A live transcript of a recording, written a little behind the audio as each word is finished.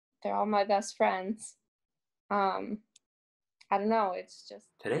They're all my best friends. Um, I don't know, it's just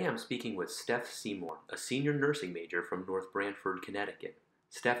Today I'm speaking with Steph Seymour, a senior nursing major from North Branford, Connecticut.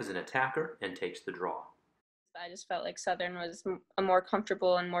 Steph is an attacker and takes the draw. I just felt like Southern was a more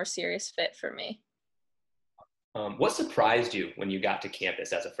comfortable and more serious fit for me. What surprised you when you got to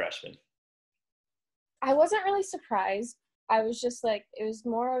campus as a freshman? I wasn't really surprised. I was just like, it was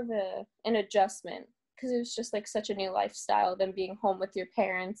more of an adjustment because it was just like such a new lifestyle than being home with your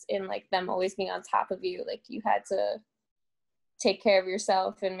parents and like them always being on top of you. Like you had to take care of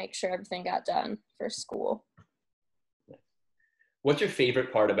yourself and make sure everything got done for school. What's your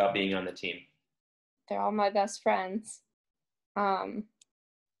favorite part about being on the team? They're all my best friends. Um,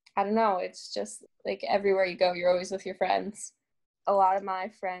 I don't know, it's just like everywhere you go, you're always with your friends. A lot of my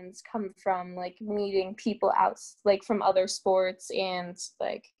friends come from like meeting people out like from other sports and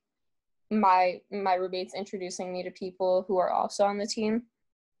like my roommates introducing me to people who are also on the team.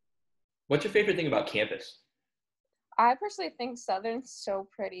 What's your favorite thing about campus? I personally think Southern's so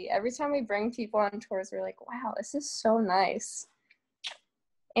pretty. Every time we bring people on tours, we're like, wow, this is so nice.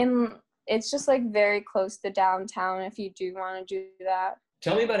 And it's just like very close to downtown if you do want to do that.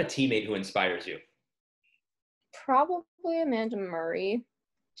 Tell me about a teammate who inspires you. Probably Amanda Murray.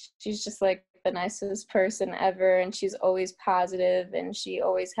 She's just like the nicest person ever, and she's always positive and she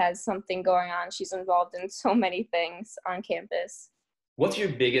always has something going on. She's involved in so many things on campus. What's your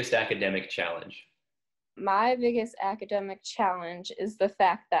biggest academic challenge? My biggest academic challenge is the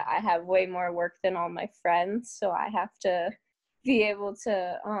fact that I have way more work than all my friends, so I have to be able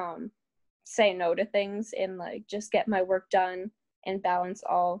to say no to things and like just get my work done and balance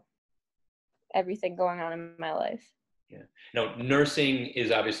everything going on in my life. Yeah. Now, nursing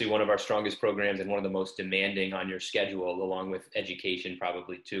is obviously one of our strongest programs and one of the most demanding on your schedule, along with education,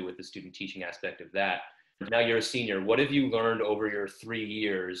 probably too, with the student teaching aspect of that. Now you're a senior. What have you learned over your 3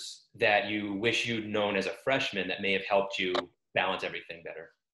 years that you wish you'd known as a freshman that may have helped you balance everything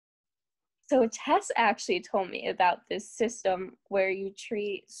better? So Tess actually told me about this system where you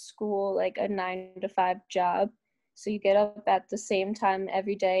treat school like a 9 to 5 job. So you get up at the same time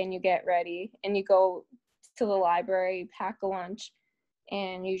every day and you get ready and you go to the library, pack a lunch,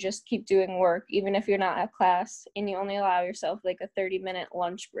 and you just keep doing work even if you're not at class, and you only allow yourself like a 30-minute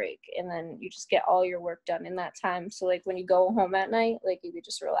lunch break, and then you just get all your work done in that time. So like when you go home at night, like you could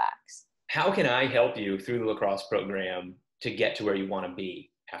just relax. How can I help you through the lacrosse program to get to where you want to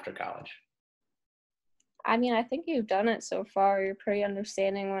be after college? I mean, I think you've done it so far. You're pretty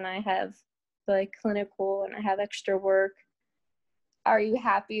understanding when I have like clinical and I have extra work. Are you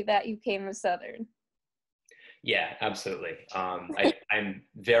happy that you came to Southern? Yeah, absolutely. I'm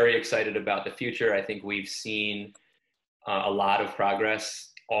very excited about the future. I think we've seen a lot of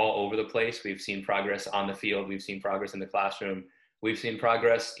progress all over the place. We've seen progress on the field. We've seen progress in the classroom. We've seen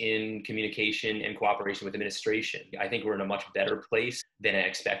progress in communication and cooperation with administration. I think we're in a much better place than I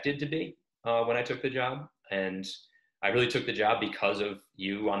expected to be when I took the job. And I really took the job because of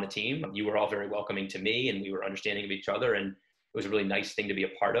you on the team. You were all very welcoming to me and we were understanding of each other. And it was a really nice thing to be a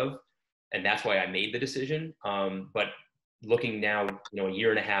part of. And that's why I made the decision. But looking now, a year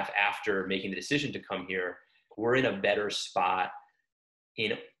and a half after making the decision to come here, we're in a better spot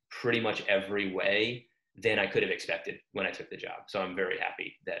in pretty much every way than I could have expected when I took the job. So I'm very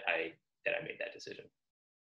happy that I made that decision.